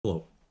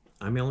Hello,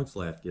 I'm Alex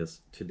Lafkus.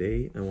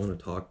 Today I want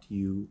to talk to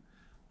you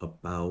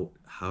about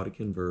how to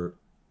convert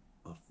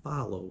a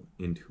follow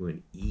into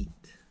an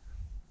eat.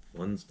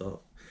 Fun stuff.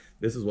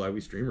 This is why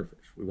we streamer fish.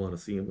 We want to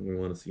see them and we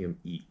want to see them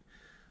eat.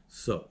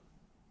 So,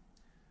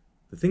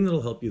 the thing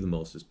that'll help you the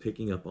most is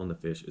picking up on the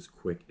fish as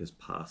quick as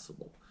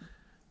possible.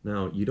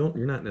 Now,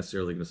 you're not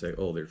necessarily going to say,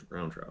 "Oh, there's a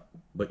brown trout,"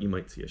 but you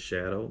might see a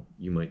shadow,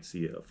 you might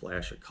see a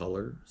flash of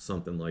color,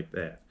 something like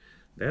that.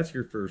 That's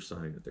your first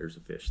sign that there's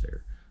a fish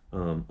there.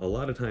 A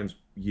lot of times,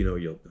 you'll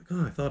be like,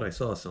 "Oh, I thought I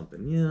saw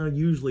something." Yeah,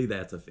 usually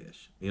that's a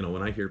fish.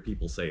 When I hear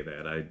people say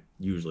that, I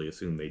usually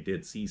assume they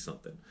did see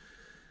something.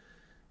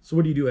 So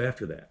what do you do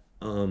after that?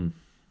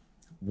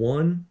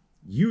 One,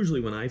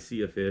 usually when I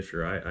see a fish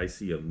or I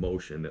see a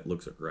motion that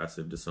looks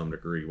aggressive to some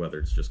degree, whether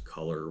it's just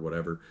color or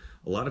whatever,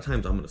 a lot of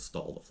times I'm going to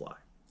stall the fly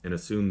and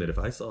assume that if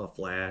I saw a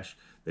flash,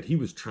 that he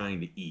was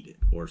trying to eat it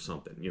or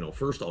something.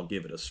 First I'll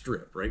give it a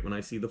strip right when I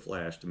see the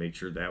flash to make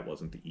sure that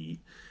wasn't to eat,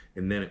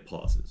 and then it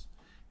pauses.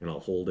 And I'll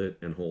hold it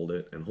and hold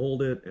it and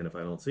hold it. And if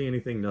I don't see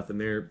anything, nothing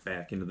there,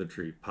 back into the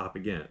tree. Pop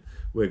again.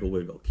 Wiggle,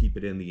 wiggle. Keep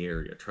it in the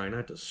area. Try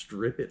not to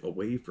strip it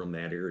away from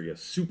that area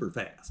super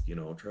fast.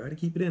 Try to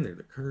keep it in there.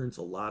 The current's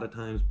a lot of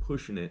times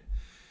pushing it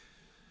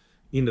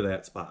into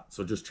that spot.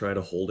 So just try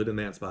to hold it in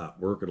that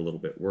spot. Work it a little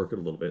bit, work it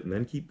a little bit, and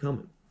then keep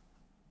coming.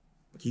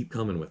 Keep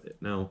coming with it.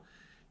 Now,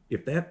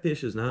 if that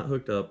fish is not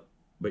hooked up,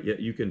 but yet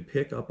you can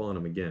pick up on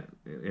them again.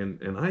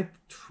 And I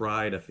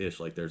try to fish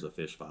like there's a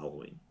fish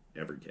following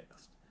every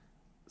cast.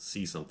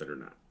 See something or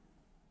not.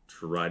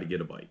 Try to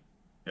get a bite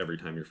every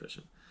time you're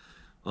fishing.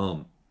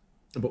 Um,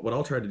 but what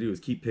I'll try to do is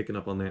keep picking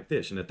up on that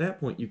fish. And at that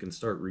point, you can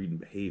start reading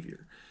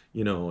behavior.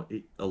 A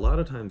lot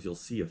of times you'll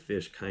see a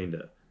fish kind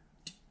of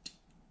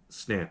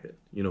snap it.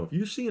 If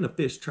you're seeing a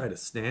fish try to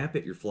snap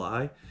at your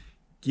fly,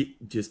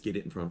 just get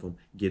it in front of him,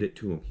 get it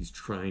to him. He's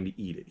trying to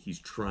eat it. He's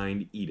trying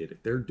to eat it.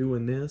 If they're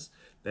doing this,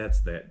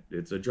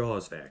 it's a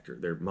jaws factor.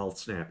 They're mouth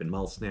snapping,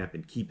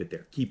 keep it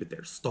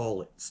there,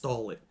 stall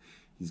it.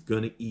 He's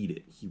gonna eat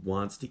it. He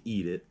wants to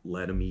eat it.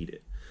 Let him eat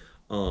it.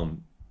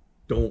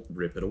 Don't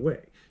rip it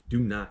away. Do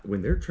not,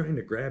 when they're trying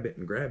to grab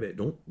it,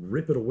 don't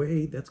rip it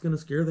away. That's gonna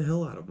scare the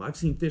hell out of them. I've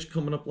seen fish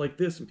coming up like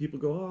this, and people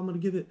go, "Oh, I'm gonna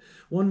give it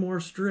one more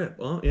strip."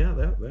 Oh, yeah,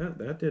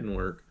 that didn't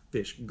work.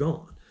 Fish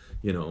gone.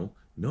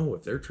 No,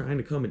 if they're trying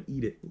to come and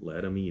eat it,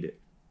 let them eat it.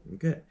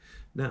 Okay.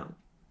 Now,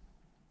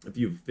 if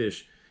you have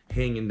fish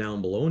hanging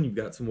down below and you've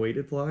got some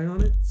weighted fly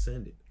on it,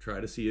 send it.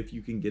 Try to see if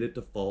you can get it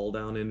to fall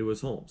down into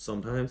his home.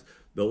 Sometimes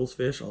those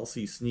fish I'll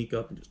see sneak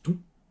up and just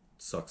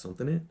suck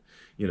something in.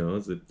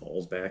 As it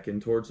falls back in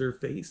towards their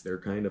face. They're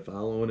kind of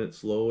following it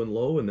slow and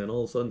low, and then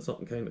all of a sudden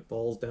something kind of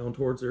falls down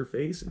towards their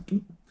face,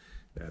 and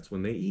that's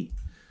when they eat.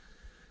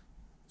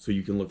 So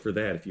you can look for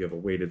that if you have a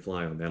weighted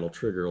fly on. That'll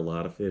trigger a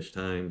lot of fish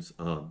times.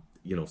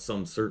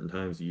 Some certain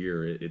times a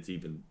year, it's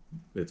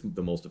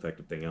the most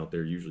effective thing out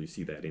there. Usually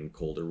see that in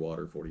colder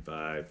water,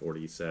 45,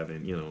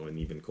 47, and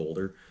even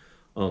colder.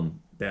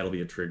 That'll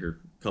be a trigger.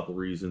 Couple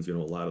reasons, a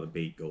lot of the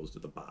bait goes to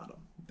the bottom.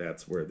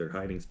 That's where their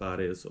hiding spot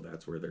is, so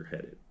that's where they're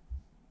headed.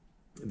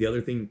 The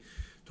other thing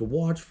to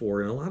watch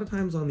for, and a lot of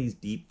times on these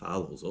deep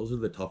follows, those are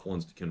the tough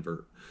ones to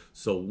convert.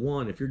 So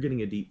one, if you're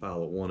getting a deep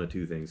follow, one of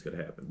two things could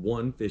happen.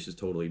 One, fish is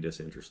totally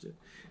disinterested,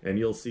 and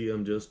you'll see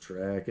them just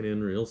tracking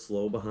in real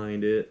slow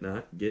behind it,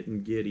 not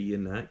getting giddy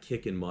and not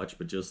kicking much,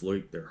 but just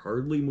like they're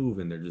hardly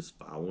moving. They're just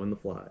following the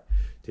fly,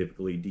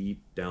 typically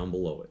deep down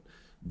below it.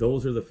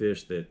 Those are the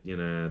fish that,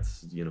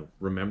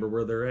 remember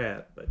where they're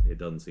at, but it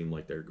doesn't seem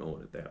like they're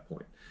going at that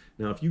point.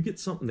 Now, if you get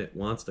something that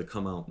wants to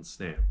come out and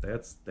snap,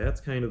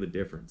 that's kind of the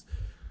difference.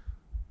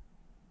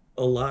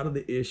 A lot of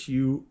the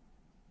issue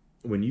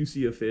when you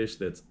see a fish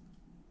that's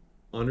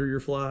under your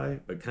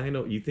fly, but kind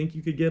of you think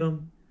you could get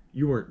them,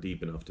 you weren't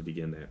deep enough to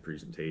begin that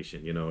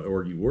presentation,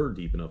 or you were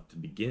deep enough to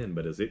begin,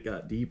 but as it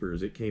got deeper,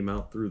 as it came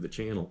out through the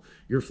channel,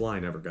 your fly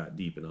never got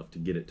deep enough to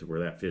get it to where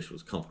that fish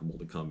was comfortable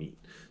to come eat.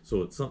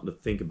 So it's something to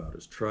think about,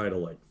 is try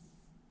to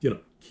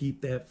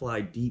keep that fly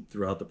deep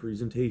throughout the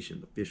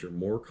presentation. The fish are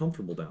more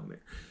comfortable down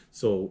there.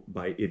 So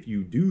if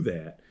you do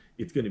that,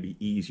 it's going to be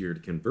easier to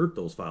convert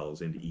those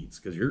follows into eats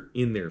because you're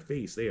in their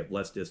face. They have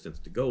less distance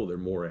to go. They're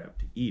more apt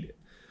to eat it.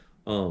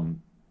 I've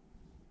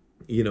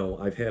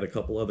had a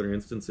couple other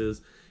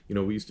instances.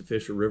 We used to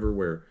fish a river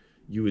where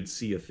you would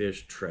see a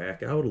fish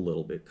track out a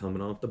little bit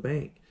coming off the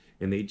bank,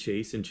 and they'd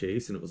chase and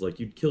chase, and it was like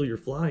you'd kill your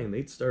fly and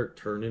they'd start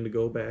turning to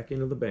go back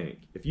into the bank.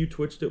 If you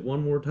twitched it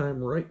one more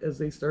time right as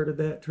they started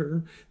that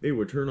turn, they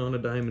would turn on a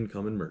dime and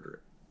come and murder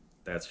it.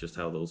 That's just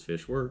how those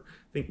fish were.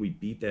 I think we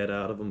beat that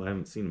out of them. I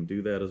haven't seen them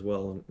do that as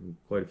well in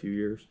quite a few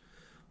years.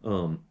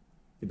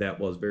 That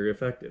was very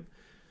effective.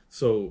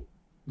 So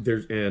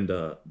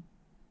the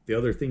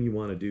other thing you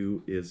want to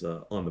do is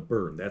on the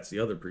burn. That's the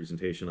other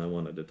presentation I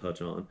wanted to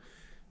touch on,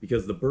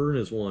 because the burn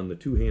is one, the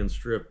two-hand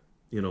strip,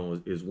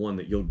 is one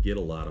that you'll get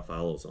a lot of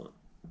follows on.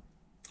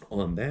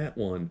 On that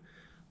one,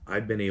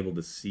 I've been able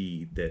to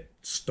see that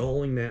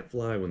stalling that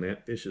fly when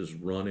that fish is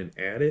running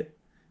at it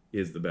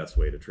is the best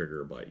way to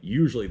trigger a bite.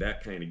 Usually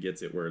that kind of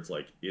gets it where it's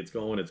like, it's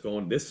going,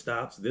 this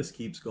stops, this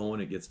keeps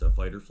going, it gets to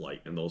fight or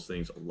flight. And those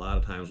things a lot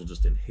of times will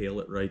just inhale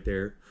it right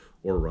there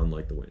or run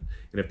like the wind.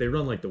 And if they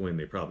run like the wind,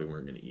 they probably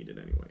weren't going to eat it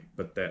anyway.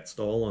 But that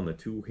stall on the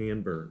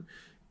 2-hand burn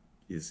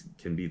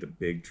can be the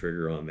big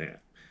trigger on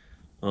that.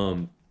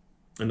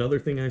 Another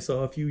thing I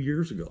saw a few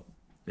years ago,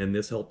 and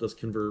this helped us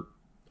convert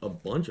a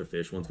bunch of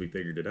fish once we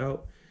figured it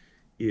out,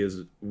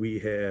 is we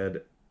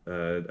had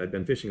I'd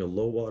been fishing a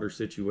low water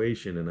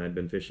situation, and I'd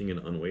been fishing an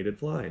unweighted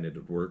fly, and it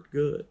had worked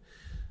good.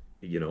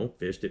 You know,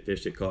 fished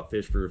it, caught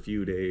fish for a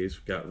few days,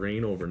 got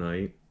rain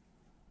overnight,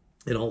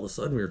 and all of a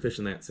sudden we were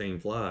fishing that same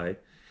fly,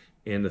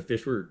 and the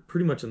fish were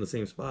pretty much in the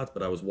same spots,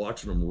 but I was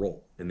watching them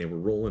roll, and they were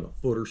rolling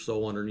a foot or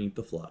so underneath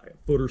the fly, a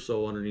foot or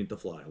so underneath the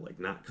fly, like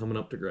not coming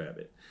up to grab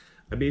it.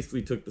 I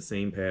basically took the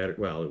same pattern.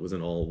 Well, it was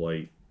an all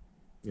white,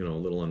 you know,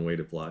 little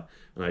unweighted fly,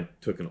 and I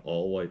took an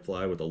all white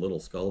fly with a little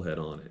skull head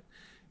on it.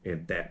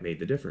 And that made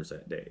the difference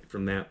that day.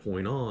 From that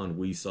point on,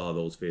 we saw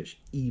those fish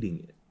eating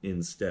it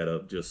instead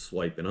of just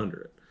swiping under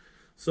it.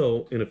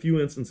 So in a few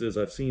instances,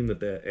 I've seen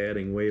that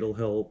adding weight will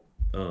help,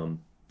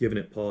 giving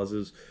it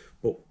pauses.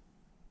 But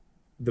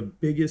the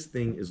biggest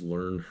thing is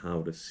learn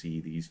how to see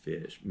these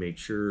fish. Make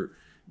sure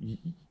you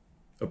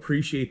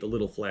appreciate the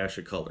little flash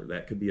of color.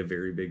 That could be a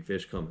very big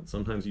fish coming.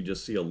 Sometimes you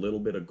just see a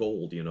little bit of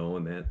gold, you know,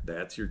 and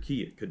that's your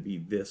key. It could be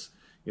this,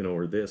 you know,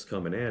 or this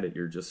coming at it.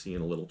 You're just seeing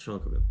a little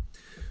chunk of it.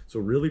 So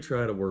really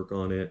try to work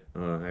on it.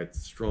 I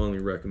strongly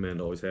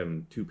recommend always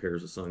having 2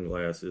 pairs of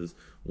sunglasses,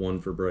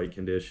 one for bright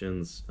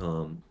conditions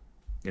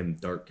and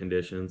dark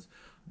conditions.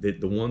 The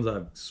ones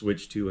I've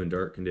switched to in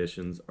dark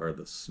conditions are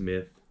the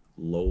Smith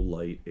low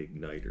light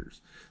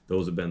igniters.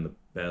 Those have been the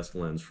best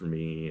lens for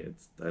me.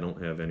 I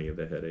don't have any of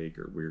the headache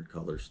or weird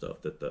color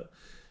stuff that the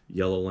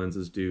yellow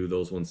lenses do.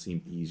 Those ones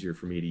seem easier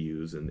for me to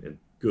use and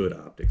good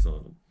optics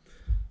on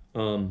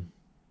them.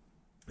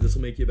 This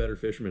will make you a better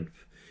fisherman.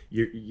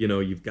 You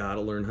know, you've got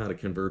to learn how to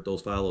convert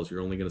those follows.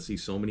 You're only going to see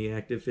so many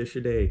active fish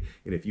a day,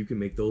 and if you can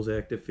make those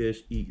active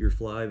fish eat your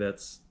fly,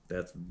 that's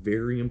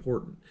very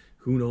important.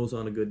 Who knows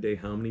on a good day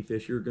how many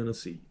fish you're going to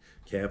see.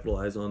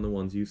 Capitalize on the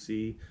ones you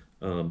see.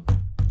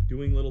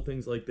 Doing little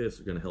things like this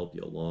are going to help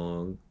you a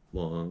long,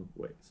 long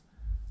way.